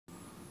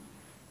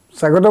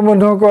স্বাগতম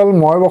বন্ধুসকল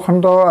মই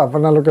বসন্ত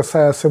আপোনালোকে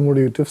চাই আছে মোৰ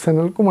ইউটিউব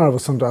চেনেল কুমাৰ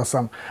বসন্ত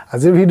আসাম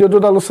আজিৰ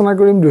ভিডিঅ'টোত আলোচনা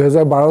কৰিম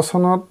 2012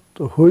 চনত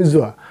হৈ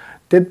যোৱা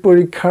টেট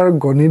পৰীক্ষাৰ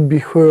গণিত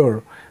বিষয়ৰ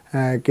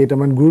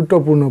কেইটামান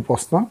গুৰুত্বপূৰ্ণ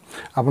প্ৰশ্ন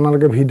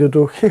আপোনালোকে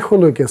ভিডিঅ'টো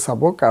শেষলৈকে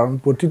চাব কাৰণ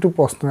প্ৰতিটো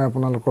প্ৰশ্নই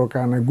আপোনালোকৰ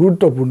কাৰণে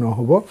গুৰুত্বপূৰ্ণ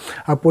হ'ব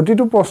আৰু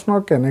প্ৰতিটো প্ৰশ্ন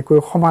কেনেকৈ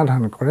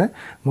সমাধান কৰে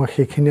মই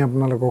সেইখিনি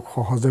আপোনালোকক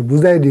সহজে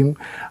বুজাই দিম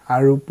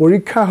আৰু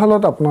পৰীক্ষা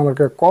হলত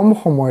আপোনালোকে কম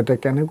সময়তে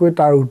কেনেকৈ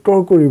তাৰ উত্তৰ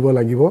কৰিব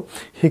লাগিব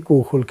সেই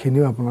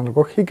কৌশলখিনিও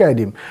আপোনালোকক শিকাই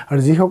দিম আৰু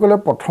যিসকলে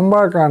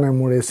প্ৰথমবাৰ কাৰণে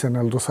মোৰ এই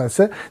চেনেলটো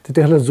চাইছে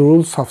তেতিয়াহ'লে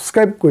জৰুৰ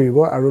সাবস্ক্ৰাইব কৰিব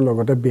আৰু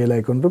লগতে বেল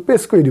আইকনটো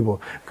প্ৰেছ কৰি দিব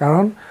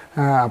কাৰণ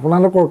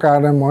আপোনালোকৰ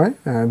কাৰণে মই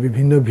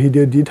বিভিন্ন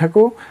ভিডিঅ' দি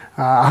থাকো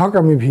আহক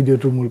আমি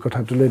ভিডিঅ'টোৰ মূল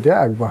কথাটোলৈ এতিয়া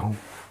আগবাঢ়ো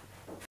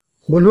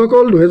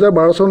বন্ধুসকল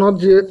 2012 চনত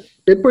যে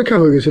টেট পৰীক্ষা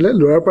হৈ গৈছিল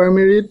লোৱাৰ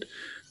প্ৰাইমেৰীত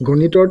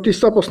গণিতৰ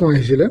 30টা প্ৰশ্ন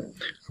আহিছিল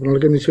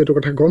আপোনালোকে নিশ্চয় এইটো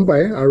কথা গম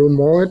পায় আৰু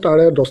মই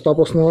তাৰে 10টা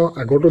প্ৰশ্ন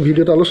আগৰটো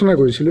ভিডিঅ'ত আলোচনা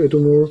কৰিছিলো এটো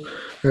মোৰ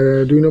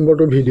 2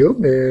 নম্বৰটো ভিডিঅ'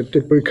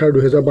 টেট পৰীক্ষাৰ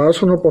 2012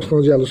 চনৰ প্ৰশ্ন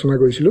যে আলোচনা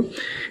কৰিছিলো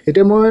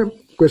এতিয়া মই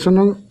কোৱেশ্যন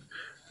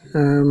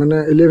মানে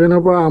 11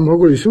 ৰ পৰা আৰম্ভ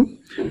কৰিছো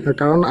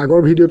কাৰণ আগৰ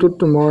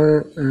ভিডিঅ'টোত মই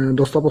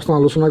 10টা প্ৰশ্ন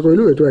আলোচনা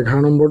কৰিলো এটো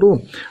 11 নম্বৰটো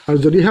আৰু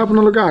যদিহে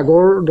আপোনালোকে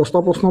আগৰ 10টা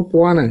প্ৰশ্ন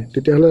পোৱা নাই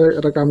তেতিয়াহলে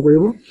এটা কাম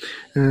কৰিব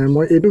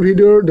মই এইটো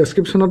ভিডিঅ'ৰ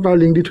ডেসক্ৰিপচনত তাৰ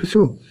লিংক দি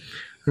থৈছো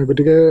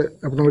গতিকে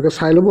আপোনালোকে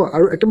চাই ল'ব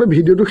আৰু একেবাৰে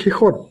ভিডিঅ'টো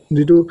শেষত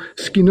যেটো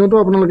স্ক্ৰিনতো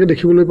আপোনালোকে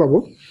দেখিবলৈ পাব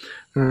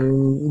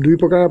দুই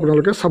প্ৰকাৰ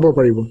আপোনালোকে চাব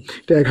পাৰিব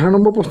তে 11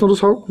 নম্বৰ প্ৰশ্নটো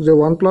চাওক যে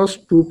 1 +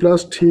 2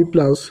 + 3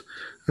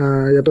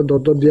 + এটা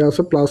ডট ডট দিয়া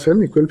আছে +n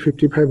 =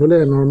 55 হলে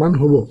n ৰ মান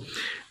হ'ব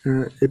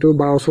এটো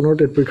 12 চনৰ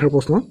টেট পৰীক্ষাৰ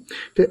প্ৰশ্ন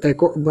তে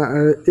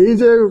এই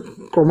যে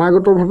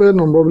ক্ৰমাগতভাৱে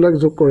নম্বৰবিলাক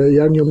যোগ কৰে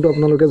ইয়াৰ নিয়মটো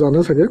আপোনালোকে জানে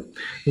চাগে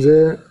যে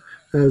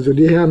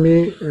যদিহে আমি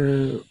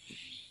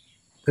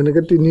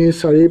এনেকে 3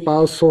 4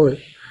 5 6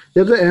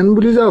 ইয়াতে n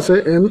বুলি যে আছে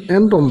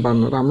n টম পাম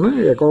তাৰমানে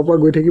 1 ৰ পৰা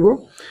গৈ থাকিব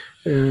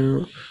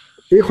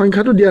এই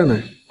সংখ্যাটো দিয়া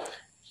নাই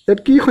ইয়াত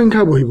কি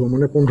সংখ্যা বহিব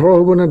মানে 15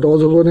 হ'ব নে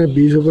 10 হ'ব নে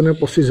 20 হ'ব নে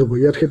 25 হ'ব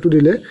ইয়াত হেতু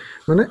দিলে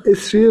মানে এই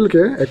সিৰিয়েল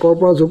কে 1 ৰ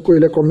পৰা যোগ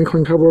কৰিলে ক্ৰমিক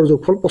সংখ্যাবোৰৰ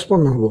যোগফল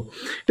 55 হ'ব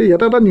তে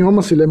ইয়াত এটা নিয়ম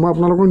আছিল মই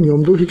আপোনালোকক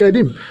নিয়মটো শিকাই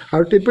দিম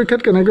আৰু টেট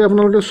পৰীক্ষাত কেনেকৈ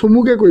আপোনালোকে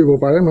চমুকে কৰিব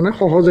পাৰে মানে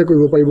সহজে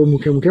কৰিব পাৰিব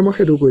মুখে মুখে মই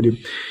হেতু কৈ দিম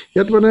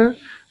ইয়াত মানে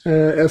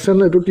sn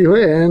এটো কি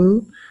হয় n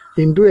 *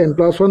 n +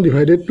 1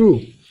 / 2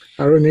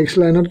 আৰু নেক্সট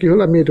লাইনত কি হ'ল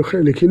আমি এটো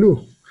লিখিলো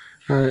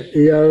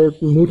ইয়াৰ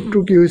মুঠটো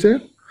কি হৈছে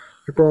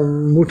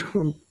মুঠ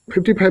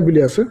 55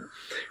 বুলি আছে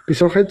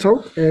পিছৰ খাইত চাওক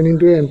n *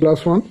 n +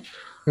 1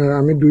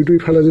 আমি দুইটো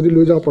ইফালে যদি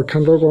লৈ যাও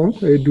পক্ষান্তৰ কৰম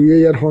এই দুইয়ে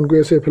ইয়াত হৰণ কৰি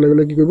আছে ইফালে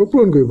গলে কি কৰিব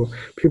পূৰণ কৰিব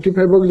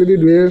 55 ক যদি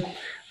দুইয়ে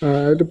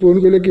এটো পূৰণ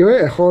কৰিলে কি হয়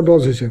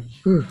 110 হৈছে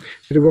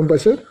এটো গম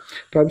পাইছে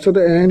তাৰ পিছত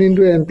n *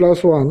 n +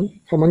 1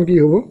 সমান কি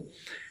হ'ব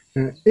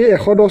এই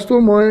 110 টো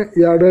মই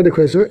ইয়াৰ দৰে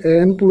দেখুৱাইছো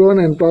n পূৰণ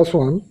n +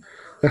 1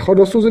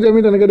 110 টো যদি আমি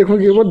তেনেকৈ দেখো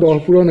কি হ'ব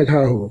 10 পূৰণ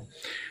 11 হ'ব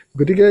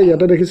গতিকে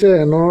ইয়াতে দেখিছে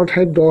n ৰ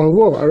ঠাইত 10 হ'ব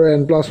আৰু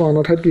n + 1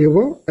 ৰ ঠাইত কি হ'ব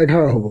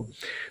 11 হ'ব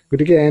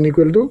গতিকে n =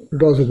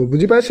 10 হ'ব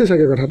বুজি পাইছে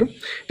চাগে কথাটো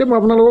তে মই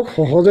আপোনালোকক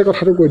সহজে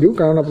কথাটো কৈ দিও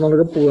কাৰণ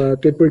আপোনালোকে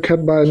টেট পৰীক্ষাত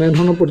বা এনে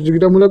ধৰণৰ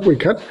প্ৰতিযোগিতামূলক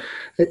পৰীক্ষাত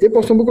এই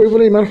প্ৰশ্নবোৰ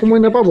কৰিবলৈ ইমান সময়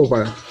নাপাব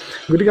পাৰে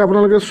গতিকে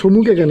আপোনালোকে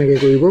চমুকে কেনেকৈ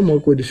কৰিব মই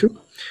কৈ দিছো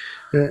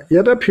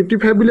ইয়াতে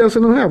 55 বুলি আছে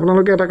নহয়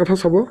আপোনালোকে এটা কথা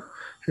চাব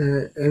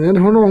এনে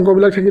ধৰণৰ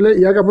অংকবিলাক থাকিলে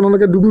ইয়াক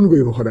আপোনালোকে দুগুণ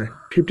কৰিব সদায়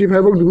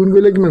 55 ক দুগুণ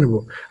কৰিলে কিমান হ'ব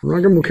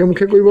আপোনালোকে মুখে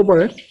মুখে কৰিব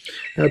পাৰে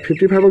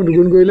 55 ক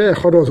দুগুণ কৰিলে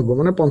 110 হ'ব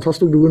মানে 50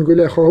 ক দুগুণ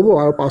কৰিলে 100 হ'ব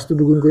আৰু 5 ক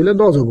দুগুণ কৰিলে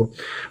 10 হ'ব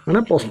মানে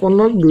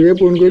 55 ক 2 এ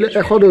পূৰণ কৰিলে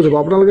 110 হ'ব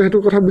আপোনালোকে হেতু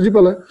কথা বুজি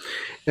পালে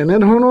এনে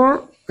ধৰণৰ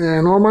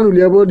এনৰ মান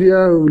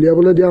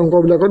উলিয়াবলৈ দিয়া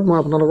অংকবিলাকত মই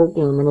আপোনালোকক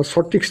মানে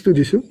শৰ্ট ট্ৰিক্সটো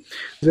দিছো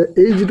যে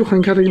এই যেটো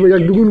সংখ্যা থাকিব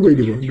ইয়াক দুগুণ কৰি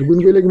দিব দুগুণ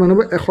কৰিলে কিমান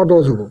হ'ব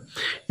 110 হ'ব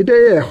এটা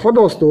এই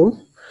 110 টো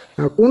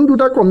কোন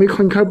দুটা ক্ৰমিক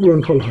সংখ্যাৰ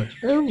পূৰণফল হয়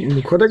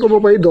মুখতে ক'ব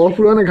পাৰি 10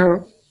 পূৰণ 11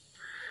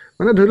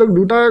 মানে ধৰি লওক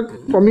দুটা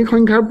ক্ৰমিক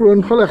সংখ্যাৰ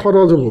পূৰণফল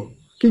 110 হ'ব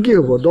কি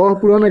হ'ব 10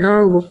 পূৰণ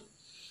 11 হ'ব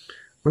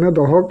মানে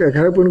 10ক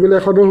 11 পূৰণ কৰিলে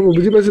 110 হ'ব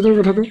বুজি পাইছে তুমি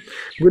কথাটো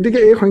গতিকে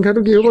এই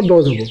সংখ্যাটো কি হ'ব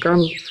 10 হ'ব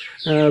কাৰণ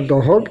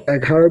 10ক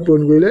 11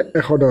 পূৰণ কৰিলে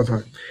 110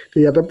 হয় তো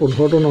ইয়াতে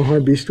 15 টো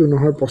নহয় 20 টো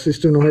নহয়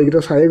 25 টো নহয়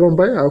এটা চাই গম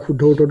পায় আৰু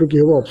শুদ্ধ উত্তৰটো কি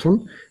হ'ব অপচন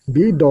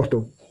বি 10 টো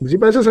বুজি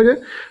পাইছে চাগে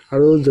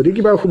আৰু যদি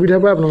কিবা অসুবিধা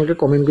পায় আপোনালোকে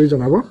কমেন্ট কৰি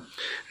জনাব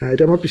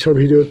এটা মই পিছৰ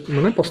ভিডিঅ'ত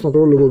মানে প্ৰশ্নটো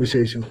ল'ব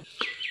বিচাৰিছো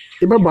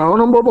এবাৰ 12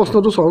 নম্বৰ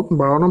প্ৰশ্নটো চাওক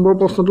 12 নম্বৰ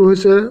প্ৰশ্নটো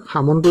হৈছে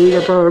সামন্তৰিক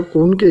এটাৰ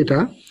কোণ কেইটা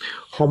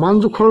সমান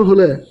জোখৰ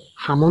হলে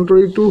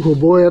সামন্তৰিকটো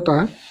হ'ব এটা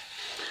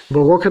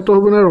বৰ্গক্ষেত্ৰ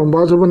হ'ব নে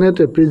ৰম্বাজ হ'ব নে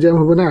ট্ৰেপিজিয়াম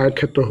হ'ব নে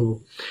আয়তক্ষেত্ৰ হ'ব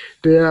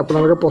তে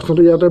আপোনালোকে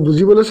প্ৰশ্নটো ইয়াতে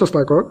বুজিবলৈ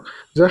চেষ্টা কৰক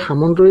যে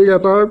সামন্তৰিক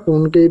এটাৰ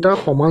কোণ কেইটা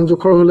সমান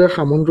জোখৰ হলে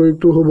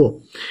সামন্তৰিকটো হ'ব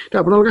তে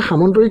আপোনালোকে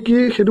সামন্তৰিক কি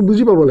হেতু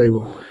বুজি পাব লাগিব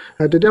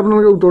তেতিয়া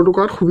আপোনালোকে উত্তৰটো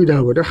কৰাত সুবিধা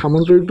হ'ব তে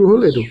সামন্তৰিকটো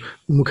হ'ল এটো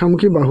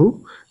মুখামুখি বাহু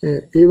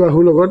এই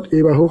বাহুৰ লগত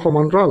এই বাহু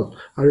সমান্তৰাল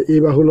আৰু এই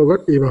বাহুৰ লগত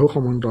এই বাহু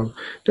সমান্তৰাল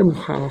তে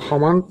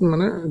সমান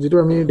মানে যেটো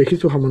আমি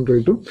দেখিছো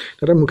সামন্তৰিকটো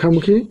তাতে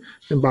মুখামুখি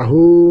বাহু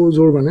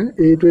জোৰ মানে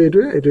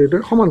এইটো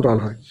সমান্তৰাল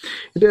হয়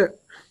এতিয়া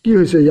কি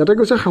হৈছে ইয়াতে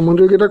কৈছে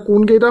সামন্তৰিক এটা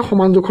কোণ কেইটা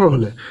সমান জোখৰ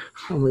হলে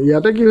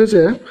ইয়াতে কি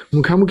হৈছে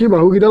মুখামুখি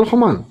বাহু কিডাল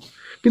সমান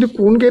কিন্তু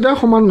কোণ কেইটা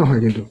সমান নহয়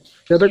কিন্তু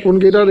ইয়াতে কোণ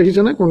কেইটা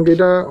দেখিছেনে কোণ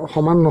কেইটা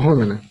সমান নহয়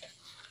মানে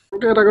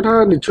আপোনালোকে এটা কথা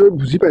নিশ্চয়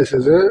বুজি পাইছে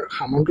যে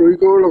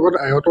সামন্তৰিকৰ লগত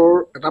আয়তৰ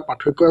এটা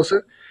পাৰ্থক্য আছে।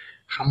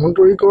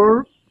 সামন্তৰিকৰ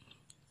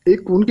এই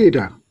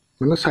কোণকেইটা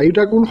মানে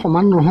 4টা কোণ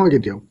সমান নহয়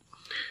কেতিয়াও।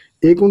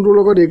 এই কোণটোৰ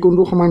লগত এই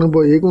কোণটো সমান হ'ব,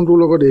 এই কোণটোৰ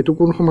লগত এইটো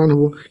কোণ সমান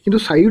হ'ব, কিন্তু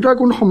 4টা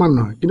কোণ সমান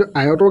নহয়। কিন্তু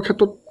আয়তৰ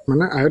ক্ষেত্ৰত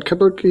মানে আয়ত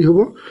ক্ষেত্ৰত কি হ'ব,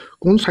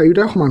 কোণ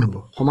 4টা সমান হ'ব।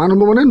 সমান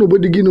হ'ব মানে 90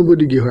 ডিগ্ৰী 90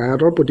 ডিগ্ৰী হয়,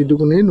 আয়তৰ প্ৰতিটো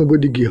কোণেই 90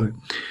 ডিগ্ৰী হয়।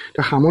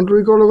 এতিয়া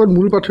সামন্তৰিকৰ লগত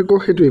মূল পাৰ্থক্য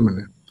সেইটোৱেই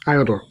মানে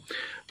আয়তৰ।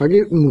 বাকী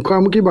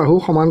মুখামুখি বাহু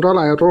সমান্তৰাল,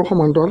 আয়তৰ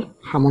সমান্তৰাল,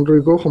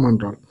 সামন্তৰিকৰ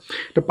সমান্তৰাল।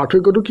 এতিয়া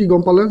পাৰ্থক্যটো কি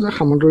গম পালে যে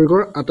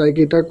সামন্তৰিকৰ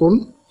আটাইকেইটা কোণ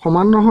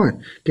সমান নহয়,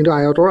 কিন্তু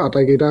আয়তৰ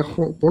আটাইকেইটা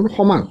কোণ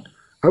সমান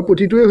আৰু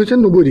প্ৰতিটোৱে হৈছে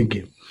 90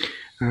 ডিগ্ৰী।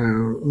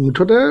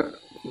 মুঠতে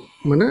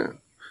মানে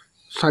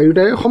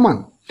 4টাই সমান।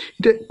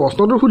 এতিয়া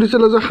প্ৰশ্নটো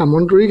সুধিছিলে যে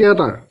সামন্তৰিক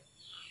এটাৰ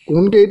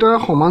কোণকেইটা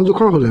সমান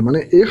জোখৰ হ'লে মানে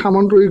এই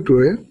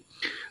সামন্তৰিকটোৱে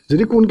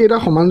যদি কোণকেইটা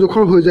সমান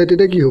জোখৰ হৈ যায়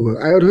তেতিয়া কি হ'ব,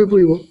 আয়ত হৈ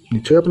পৰিব।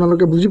 নিশ্চয়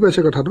আপোনালোকে বুজি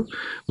পাইছে কথাটো।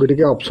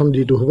 গতিকে অপশ্যন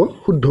ডিটো হ'ব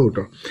শুদ্ধ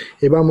উত্তৰ।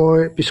 এইবাৰ মই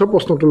পিছৰ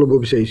প্ৰশ্নটো ল'ব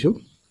বিচাৰিছোঁ।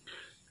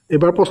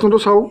 এইবাৰ প্ৰশ্নটো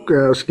চাওক,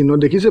 স্ক্ৰীনত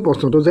দেখিছে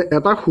প্ৰশ্নটো যে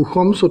এটা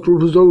সুষম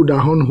চতুৰ্ভুজৰ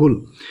উদাহৰণ হ'ল।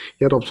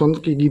 ইয়াত অপশ্যন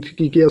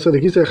কি আছে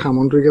দেখিছে,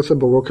 সামন্তৰিক আছে,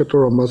 বৰ্গক্ষেত্ৰ,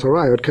 ৰম্বাস আৰু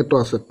আয়তক্ষেত্ৰ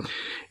আছে।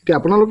 এতিয়া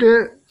আপোনালোকে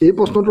এই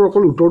প্ৰশ্নটোৰ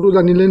অকল উত্তৰটো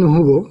জানিলেই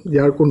নহ'ব,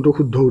 ইয়াৰ কোনটো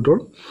শুদ্ধ উত্তৰ,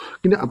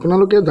 কিন্তু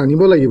আপোনালোকে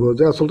জানিব লাগিব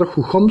যে আচলতে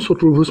সুষম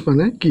চতুৰ্ভুজ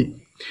মানে কি।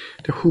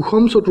 এতিয়া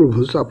সুষম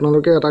চতুৰ্ভুজ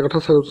আপোনালোকে এটা কথা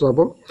চাব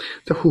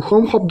যে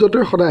সুষম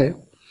শব্দটোৱে সদায়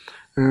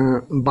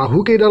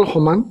বাহুকেইডাল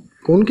সমান,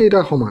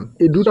 কোণকেইটা সমান,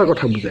 এই দুটা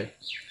কথা বুজায়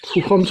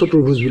সুষম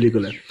চতুৰ্ভুজ বুলি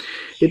ক'লে।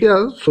 এতিয়া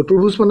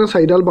চতুৰ্ভুজ মানে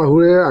 4ডাল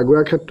বাহুৰে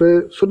আগুৰা ক্ষেত্ৰই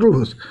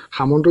চতুৰ্ভুজ,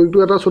 সামন্তৰিকটো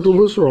এটা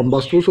চতুৰ্ভুজ,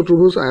 ৰম্বাসটো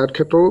চতুৰ্ভুজ,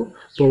 আয়তক্ষেত্ৰ,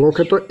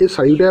 বৰ্গক্ষেত্ৰ, এই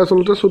 4টাই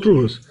আচলতে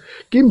চতুৰ্ভুজ,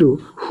 কিন্তু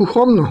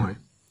সুষম নহয়।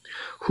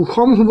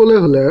 সুষম হ'বলৈ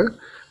হ'লে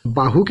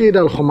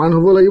বাহুকেইডাল সমান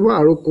হ'ব লাগিব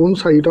আৰু কোণ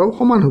 4টাও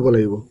সমান হ'ব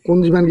লাগিব। কোণ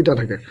যিমানকেইটা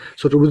থাকে,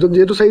 চতুৰ্ভুজত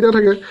যিহেতু 4টা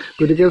থাকে,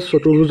 গতিকে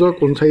চতুৰ্ভুজৰ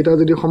কোণ 4টা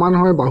যদি সমান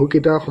হয়,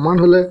 বাহুকেইটা সমান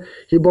হ'লে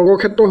সি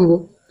বৰ্গক্ষেত্ৰ হ'ব।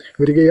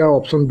 গতিকে ইয়াৰ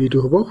অপশ্যন বিটো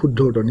হ'ব শুদ্ধ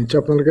উত্তৰ। নিশ্চয়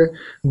আপোনালোকে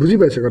বুজি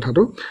পাইছে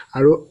কথাটো।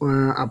 আৰু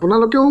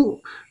আপোনালোকেও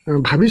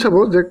ভাবি চাব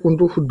যে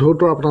কোনটো শুদ্ধ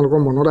উত্তৰ আপোনালোকৰ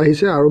মনত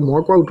আহিছে আৰু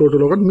মই কোৱা উত্তৰটোৰ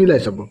লগত মিলাই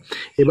চাব।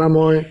 এইবাৰ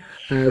মই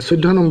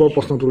 14 নম্বৰ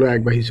প্ৰশ্নটোলৈ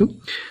আগবাঢ়িছোঁ।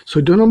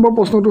 14 নম্বৰ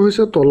প্ৰশ্নটো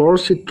হৈছে তলৰ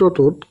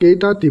চিত্ৰটোত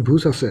কেইটা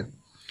ত্ৰিভুজ আছে।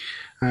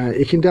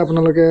 এইখিনিতে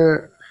আপোনালোকে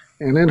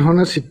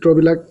এনেধৰণে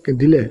চিত্ৰবিলাক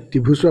দিলে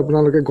ত্ৰিভুজটো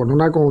আপোনালোকে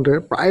গণনা কৰোঁতে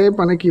প্ৰায়ে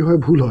মানে কি হয়,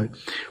 ভুল হয়।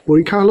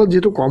 পৰীক্ষা হলত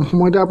যিহেতু কম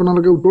সময়তে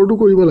আপোনালোকে উত্তৰটো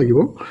কৰিব লাগিব,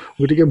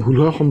 গতিকে ভুল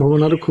হোৱাৰ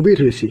সম্ভাৱনাটো খুবেই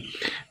বেছি।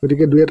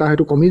 গতিকে 2-এটা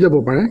হয়তো কমি যাব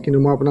পাৰে, কিন্তু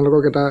মই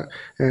আপোনালোকক এটা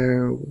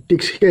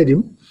টিক্স শিকাই দিম।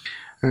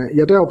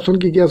 ইয়াতে অপশ্যন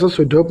কি আছে,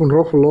 14,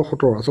 15, 16,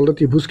 17 আচলতে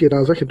ত্ৰিভুজ কেইটা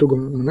আছে সেইটো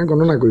মানে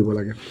গণনা কৰিব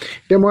লাগে।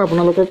 এতিয়া মই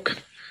আপোনালোকক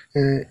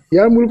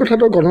ইয়াৰ মূল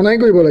কথাটো গণনাই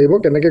কৰিব লাগিব।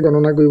 কেনেকৈ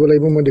গণনা কৰিব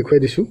লাগিব মই দেখুৱাই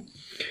দিছোঁ।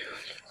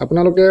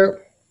 আপোনালোকে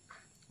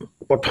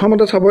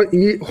প্ৰথমতে চাব,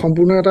 ই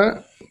সম্পূৰ্ণ এটা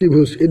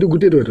ত্ৰিভুজ, এইটো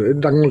গোটেইটো এইটো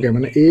ডাঙৰকৈ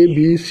মানে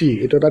ABC,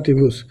 এইটো এটা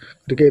ত্ৰিভুজ।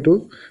 গতিকে এইটো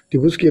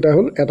ত্ৰিভুজ কেইটা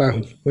হ'ল, এটা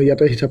হ'ল। মই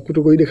ইয়াতে হিচাপটো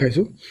কৰি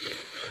দেখাইছোঁ।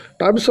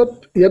 তাৰপিছত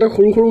ইয়াতে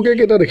সৰু সৰুকৈ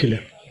কেইটা দেখিলে,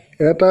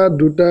 1,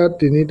 2,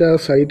 3,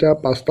 4,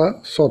 5,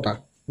 6টা।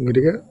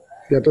 গতিকে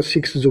ইয়াতে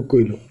 6 যোগ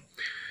কৰিলোঁ।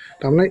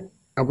 তাৰমানে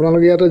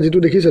আপোনালোকে ইয়াতে যিটো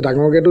দেখিছে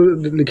ডাঙৰকৈতো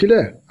লিখিলে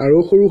আৰু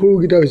সৰু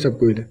সৰুকেইটা হিচাপ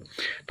কৰিলে।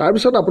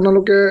 তাৰপিছত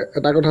আপোনালোকে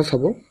এটা কথা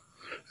চাব,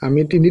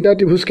 আমি 3টা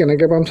ত্ৰিভুজ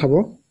কেনেকৈ পাম চাব।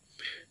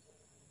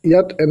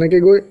 ইয়াত এনেকৈ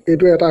গৈ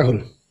এইটো এটা হ'ল।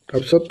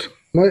 তাৰপিছত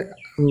মই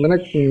মানে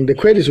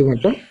দেখুৱাই দিছোঁ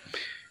মাত্ৰ,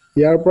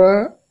 ইয়াৰ পৰা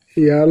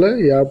ইয়ালৈ,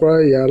 ইয়াৰ পৰা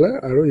ইয়ালৈ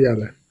আৰু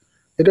ইয়ালৈ,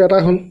 এইটো এটা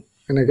হ'ল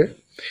এনেকৈ।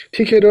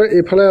 ঠিক সেইদৰে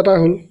এইফালে এটা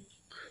হ'ল,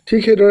 ঠিক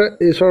সেইদৰে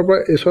এইচৰৰ পৰা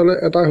এইচৰলৈ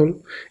এটা হ'ল।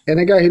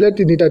 এনেকৈ আহিলে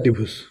 3টা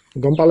ত্ৰিভুজ,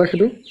 গম পালে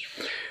সেইটো।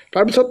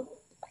 তাৰপিছত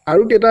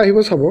আৰু কেইটা আহিব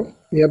চাব,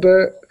 ইয়াতে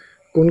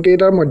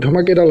কোনকেইটাৰ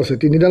মধ্যমা কেইডাল আছে,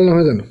 3ডাল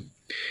নহয় জানো।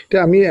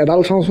 এতিয়া আমি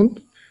এডাল চাওঁচোন,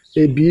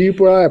 এই বিৰ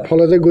পৰা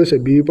এফালে যে গৈছে,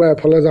 বিৰ পৰা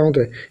এফালে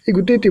যাওঁতে এই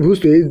গোটেই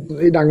ত্ৰিভুজটো,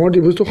 এই ডাঙৰ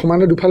ত্ৰিভুজটো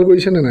সমানে দুফাল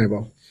কৰিছেনে নাই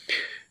বাৰু।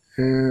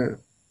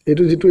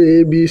 এইটো যিটো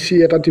ABC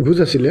এটা ত্ৰিভুজ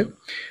আছিলে,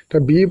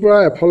 তাৰ বিৰ পৰা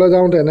এফালে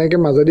যাওঁতে এনেকৈ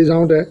মাজেদি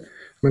যাওঁতে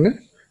মানে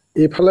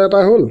এইফালে এটা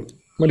হ'ল,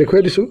 মই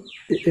দেখুৱাই দিছোঁ।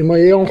 মই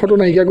এই অংশটো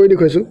নাইকিয়া কৰি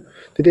দেখুৱাইছোঁ,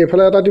 তেতিয়া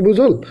এইফালে এটা ত্ৰিভুজ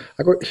হ'ল,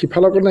 আকৌ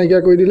সিফালকো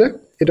নাইকিয়া কৰি দিলে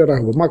এইটো এটা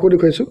হ'ব। মই আকৌ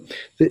দেখুৱাইছোঁ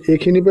যে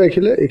এইখিনিৰ পৰা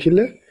এইখিলে,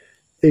 এইখিলে,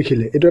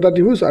 এইখিলে, এইটো এটা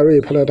ত্ৰিভুজ আৰু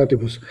এইফালে এটা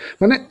ত্ৰিভুজ।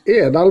 মানে এই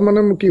এডাল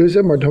মানে কি হৈছে,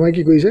 মধ্যমাই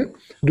কি কৰিছে,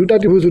 2টা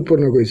ত্ৰিভুজ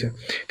উৎপন্ন কৰিছে।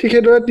 ঠিক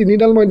সেইদৰে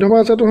 3ডাল মধ্যমা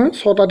আছে নহয়,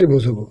 6টা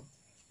ত্ৰিভুজ হ'ব।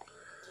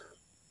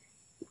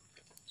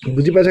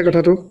 বুজি পাইছে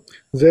কথাটো,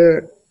 যে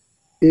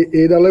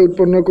এইডালে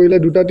উৎপন্ন কৰিলে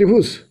 2টা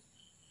ত্ৰিভুজ,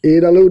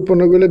 এইডালে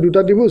উৎপন্ন কৰিলে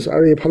 2টা ত্ৰিভুজ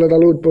আৰু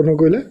এইফালেডালে উৎপন্ন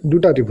কৰিলে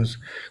 2টা ত্ৰিভুজ।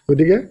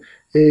 গতিকে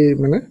এই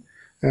মানে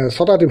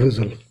 6টা ত্ৰিভুজ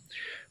হ'ল।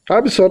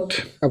 তাৰপিছত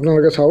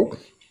আপোনালোকে চাওক,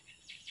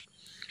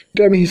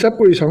 এতিয়া আমি হিচাপ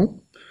কৰি চাওঁ,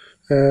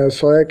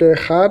 6 × 1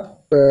 = 7,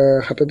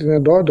 7 × 3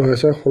 = 10, 10 ×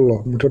 6 = 16।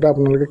 মুঠতে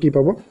আপোনালোকে কি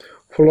পাব,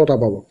 16টা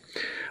পাব।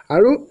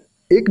 আৰু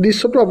এই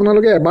দৃশ্যটো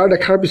আপোনালোকে এবাৰ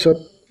দেখাৰ পিছত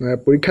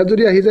পৰীক্ষাত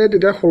যদি আহি যায়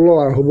তেতিয়া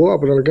 16 হ'ব,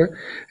 আপোনালোকে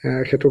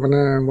সেইটো মানে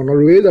মনত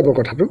ৰৈয়ে যাব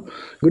কথাটো।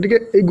 গতিকে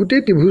এই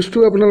গোটেই ত্ৰিভুজটো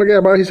আপোনালোকে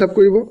এবাৰ হিচাপ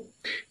কৰিব।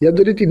 ইয়াত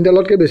যদি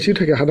 3ডালতকৈ বেছি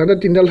থাকে, সাধাৰণতে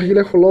 3ডাল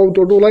থাকিলে 16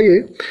 উত্তৰটো ওলায়েই।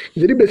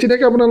 যদি বেছি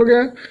থাকে আপোনালোকে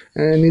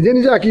নিজে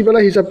নিজে আঁকি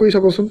পেলাই হিচাপ কৰি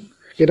চাবচোন।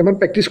 কেইটামান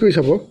প্ৰেক্টিছ কৰি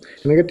চাব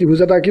এনেকৈ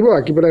ত্ৰিভুজ এটা আঁকিব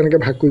আঁকি পেলাই এনেকৈ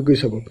ভাগ কৰি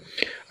চাব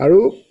আৰু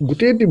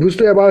গোটেই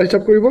ত্ৰিভুজটো এবাৰ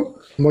হিচাপ কৰিব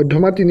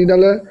মধ্যমা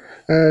তিনিডালে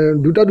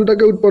দুটা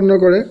দুটাকৈ উৎপন্ন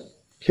কৰে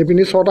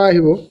সেইপিনি 6টা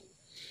আহিব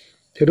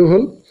সেইটো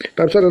হ'ল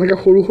তাৰপিছত এনেকৈ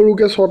সৰু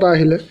সৰুকৈ 6টা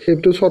আহিলে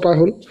সেইটো 6টা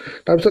হ'ল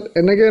তাৰপিছত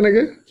এনেকৈ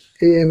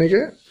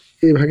এনেকৈ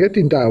এইভাগে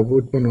 3টা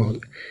উৎপন্ন হ'ল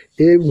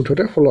এই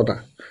মুঠতে 16টা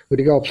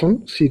গতিকে অপশ্যন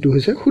C2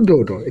 হৈছে শুদ্ধ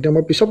উত্তৰ এতিয়া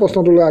মই পিছৰ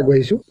প্ৰশ্নটোলৈ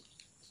আগবাঢ়িছোঁ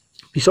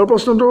পিছৰ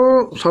প্ৰশ্নটো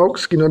চাওক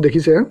স্ক্ৰীনত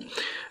দেখিছে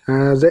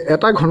যে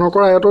এটা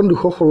ঘনকৰ আয়তন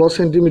 216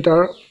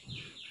 সেন্টিমিটাৰ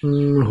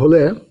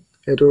হ'লে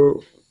এইটো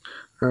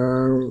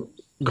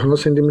ঘন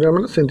সেন্টিমিটাৰ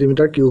মানে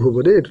সেন্টিমিটাৰ কিউব হ'ব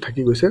দেই এইটো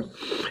থাকি গৈছে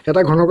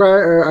এটা ঘনকৰ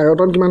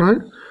আয়তন কিমান হয়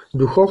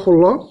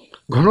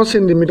 216 ঘন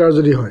সেন্টিমিটাৰ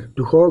যদি হয়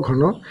 200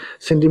 ঘন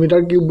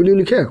সেন্টিমিটাৰ কিউব বুলি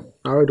লিখে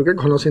আৰু এটোকে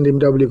ঘন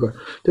সেন্টিমিটাৰ বুলি কয়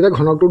তেতিয়া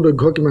ঘনকটোৰ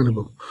দৈৰ্ঘ্য কিমান হ'ব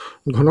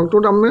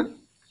ঘনকটোৰ তাৰমানে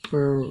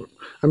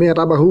আমি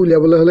এটা বাহু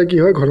উলিয়াবলৈ হ'লে কি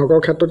হয় ঘনকৰ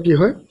ক্ষেত্ৰত কি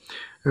হয়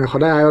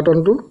সদায়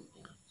আয়তনটো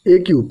a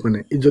কিউব মানে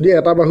যদি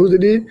এটা বাহু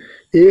যদি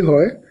a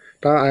হয়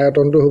তাৰ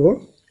আয়তনটো হ'ব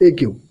a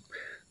কিউব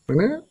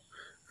মানে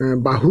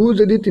বাহু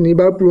যদি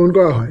তিনিবাৰ পূৰণ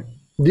কৰা হয়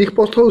দিশ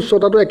পথ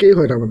উচ্চতাটো একেই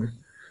হয় তাৰমানে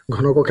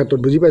ঘনকৰ ক্ষেত্ৰত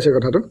বুজি পাইছে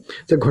কথাটো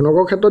যে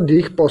ঘনকৰ ক্ষেত্ৰত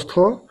দিশ পথ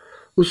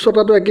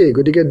উচ্চতাটো একেই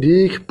গতিকে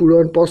দিশ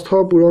পূৰণ পথ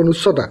পূৰণ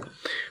উচ্চতা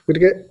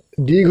গতিকে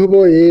দিশ হ'ব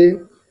a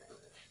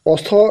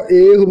পথ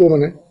a হ'ব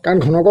মানে কাৰণ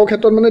ঘনকৰ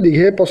ক্ষেত্ৰত মানে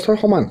দিঘে পথ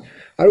সমান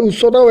আৰু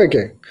উচ্চতাও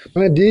একে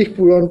মানে দিশ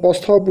পূৰণ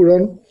পথ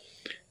পূৰণ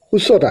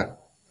উচ্চতা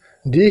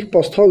দিশ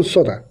পথ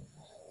উচ্চতা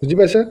বুজি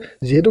পাইছে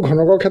যেহেতু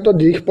ঘনকৰ ক্ষেত্ৰত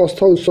দিশ পথ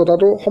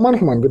উচ্চতাটো সমান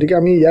সমান গতিকে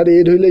আমি ইয়াত a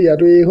ধৰিলে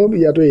ইয়াতো a হ'ব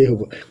ইয়াতো a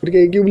হ'ব গতিকে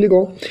a কি বুলি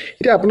কওঁ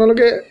এতিয়া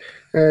আপোনালোকে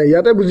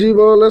ইয়াতে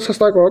বুজিবলৈ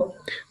চেষ্টা কৰক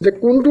যে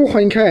কোনটো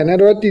সংখ্যা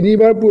এনেদৰে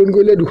তিনিবাৰ পূৰণ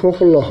কৰিলে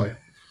 216 হয়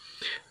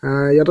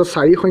ইয়াতে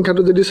 4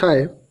 সংখ্যাটো যদি চাই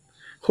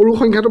সৰু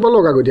সংখ্যাটো পৰা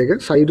লগা গতিকে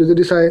 4টো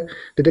যদি চাই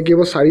তেতিয়া কি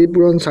হ'ব 4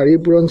 পূৰণ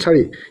 4 পূৰণ 4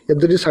 ইয়াত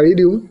যদি 4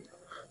 দিওঁ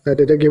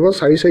তেতিয়া কি হ'ব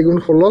 4 4 গুণ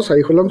 16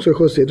 4 16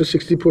 64 এইটো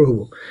 64 হ'ব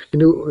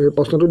কিন্তু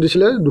প্ৰশ্নটো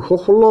দিছিলে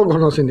 216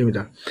 ঘন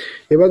সেন্টিমিটাৰ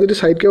এবাৰ যদি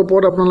 4তকৈ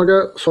ওপৰত আপোনালোকে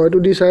 6টো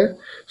দি চাই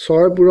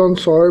 6 পূৰণ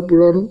 6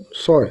 পূৰণ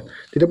 6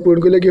 তেতিয়া পূৰণ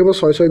কৰিলে কি হ'ব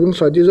 6 6 গুণ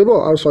 36 হ'ব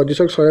আৰু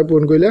 36ক 6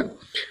 পূৰণ কৰিলে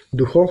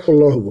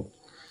 216 হ'ব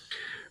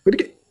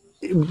গতিকে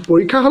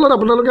পৰীক্ষা হলত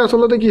আপোনালোকে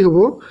আসলতে কি হ'ব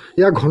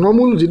ইয়া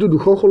ঘনমূল যেটো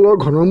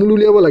 216 ঘনমূল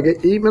উলিয়াব লাগে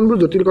এই ইমানবোৰ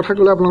জটিল কথা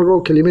ক'লে আপোনালোকৰ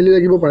খেলিমেলি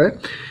লাগিব পাৰে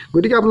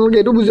গতিকে আপোনালোকে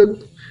এটো বুজক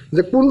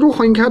যে কোনটো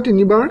সংখ্যা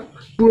তিনিবাৰ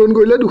পূৰণ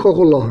কৰিলে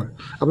 216 হয়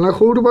আপোনাক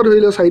সৰুটো পৰা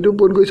ধৰিলে 4টো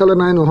পূৰণ কৰি চালে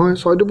নাই নহয়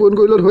 6টো পূৰণ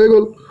কৰিলে হৈ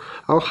গ'ল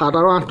আৰু 7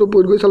 আৰু 8টো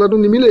পূৰণ কৰি চালেটো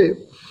নিমিলে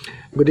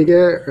গতিকে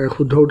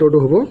শুদ্ধ উত্তৰটো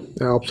হ'ব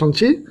অপশ্যন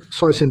সি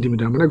 6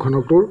 সেন্টিমিটাৰ মানে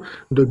ঘনকটোৰ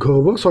দৈৰ্ঘ্য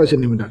হ'ব 6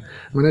 সেন্টিমিটাৰ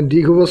মানে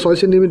দিশ হ'ব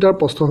 6 সেন্টিমিটাৰ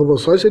প্ৰস্থ হ'ব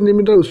 6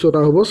 সেন্টিমিটাৰ উচ্চতা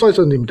হ'ব 6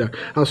 সেন্টিমিটাৰ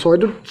আৰু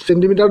 6টো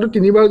সেন্টিমিটাৰটো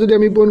তিনিবাৰ যদি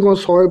আমি পূৰণ কৰোঁ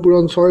 6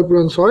 পূৰণ 6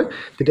 পূৰণ 6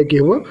 তেতিয়া কি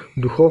হ'ব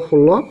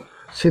 216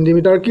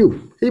 সেন্টিমিটাৰ কিউব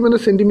এই মানে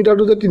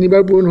সেন্টিমিটাৰটো যে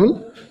তিনিবাৰ পূৰণ হ'ল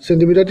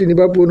সেন্টিমিটাৰ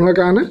তিনিবাৰ পূৰণ হোৱাৰ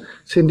কাৰণে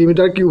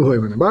সেন্টিমিটাৰ কিউব হয়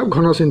মানে বা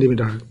ঘন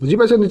সেন্টিমিটাৰ হয় বুজি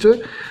পাইছে নিশ্চয়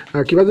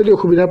কিবা যদি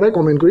অসুবিধা পায়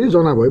কমেন্ট কৰি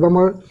জনাব এবাৰ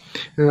মই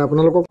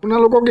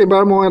আপোনালোকক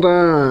এবাৰ মই এটা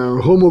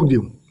হোমৱৰ্ক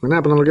দিম মানে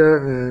আপোনালোকে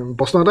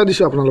প্ৰশ্ন এটা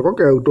দিছো আপোনালোকক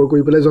উত্তৰ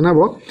কৰি পেলাই জনাব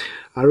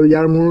আৰু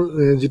ইয়াৰ মোৰ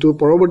যেটো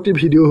পৰৱৰ্তী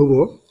ভিডিঅ' হ'ব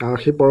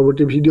সেই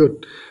পৰৱৰ্তী ভিডিঅ'ত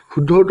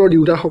শুদ্ধ উত্তৰ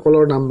দিউতা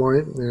সকলৰ নাম মই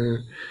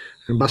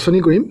বাছনি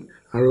কৰিম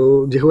আৰু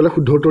যেসকলে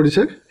শুদ্ধ উত্তৰ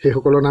দিছে সেই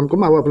সকলৰ নাম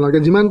কম আৰু আপোনালোকে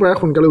যিমান পাৰে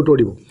সোনকালে উত্তৰ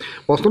দিব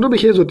প্ৰশ্নটো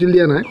বিশেষ জটিল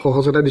দিয়া নাই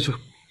সহজ এটা দিছো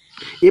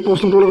এই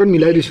প্ৰশ্নটোৰ লগত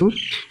মিলাই দিছো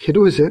হেতু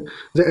হৈছে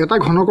যে এটা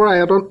ঘনকৰ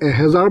আয়তন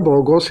 1000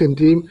 বৰ্গ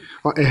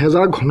সেন্টিমিটাৰ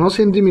 1000 ঘন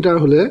সেন্টিমিটাৰ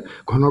হলে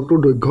ঘনকটোৰ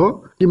দৈৰ্ঘ্য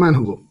কিমান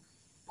হ'ব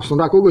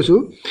প্ৰশ্নটো আকৌ কৈছো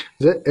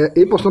যে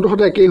এই প্ৰশ্নটো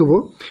হতে একেই হ'ব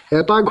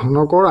এটা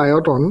ঘনকৰ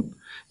আয়তন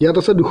ইয়াত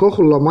আছে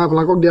 216 মই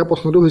আপোনালোকক দিয়া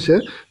প্ৰশ্নটো হৈছে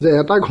যে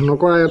এটা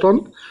ঘনকৰ আয়তন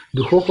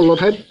 216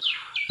 ঠাইত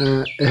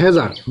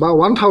 1000 বা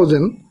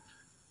 1000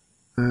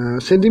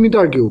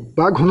 সেন্টিমিটাৰ কিউব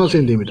বা ঘন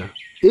সেন্টিমিটাৰ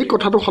এই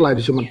কথাটো খলাই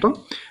দিছো মাত্ৰ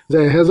যে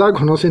 1000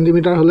 ঘন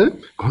সেন্টিমিটাৰ হলে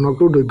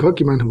ঘনকটোৰ দৈৰ্ঘ্য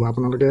কিমান হ'ব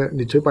আপোনালোকে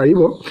নিশ্চয় পাৰিব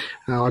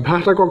অভ্যাস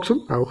এটা কৰকচোন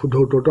আৰু শুদ্ধ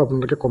উত্তৰটো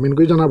আপোনালোকে কমেন্ট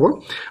কৰি জনাব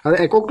আৰু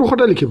এককটো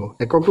হতে লিখিব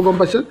এককটো গম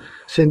পাইছে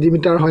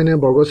সেন্টিমিটাৰ হয় নে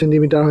বৰ্গ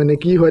সেন্টিমিটাৰ হয় নে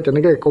কি হয়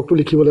তেনেকৈ এককটো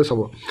লিখিবলৈ চাব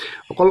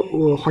অকল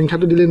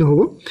সংখ্যাটো দিলে নহব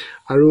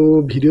আৰু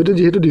ভিডিঅটো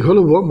যেহেতু দীঘল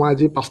হ'ব মই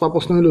আজি 5টা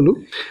প্ৰশ্নই ললো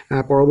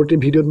পৰৱৰ্তী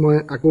ভিডিঅত মই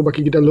আকৌ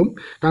বাকি কিটা লম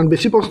কাৰণ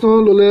বেছি প্ৰশ্ন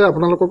ললে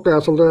আপোনালোকক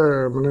আসলতে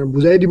মানে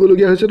বুজাই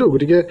দিবলগীয়া হৈছে তো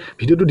গতিকে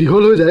ভিডিঅটো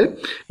দীঘল হৈ যায়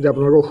যে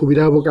আপোনালোকৰ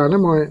অসুবিধা হ'ব কাৰণে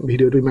মই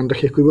ভিডিঅটো ইমানটা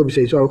শেষ কৰিব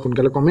বিচাৰিছো আৰু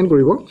সোনকালে কমেন্ট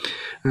কৰিব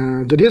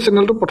যদি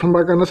চেনেলটো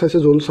প্ৰথমবাৰ কাৰণে চাইছে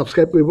জল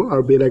সাবস্ক্ৰাইব কৰিব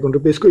আৰু বেল আইকনটো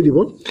প্ৰেছ কৰি দিব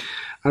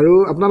আৰু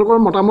আপোনালোকৰ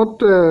মতামত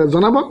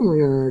জনাব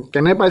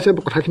কেনে পাইছে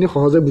কথাখিনি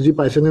সহজে বুজি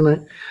পাইছে নে নাই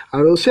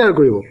আৰু শেয়াৰ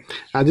কৰিব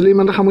আজিলৈ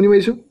ইমানটা সামৰণি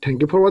মাৰিছো thank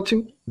U for watching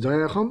Jay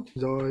Assam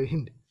Jay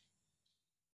Hind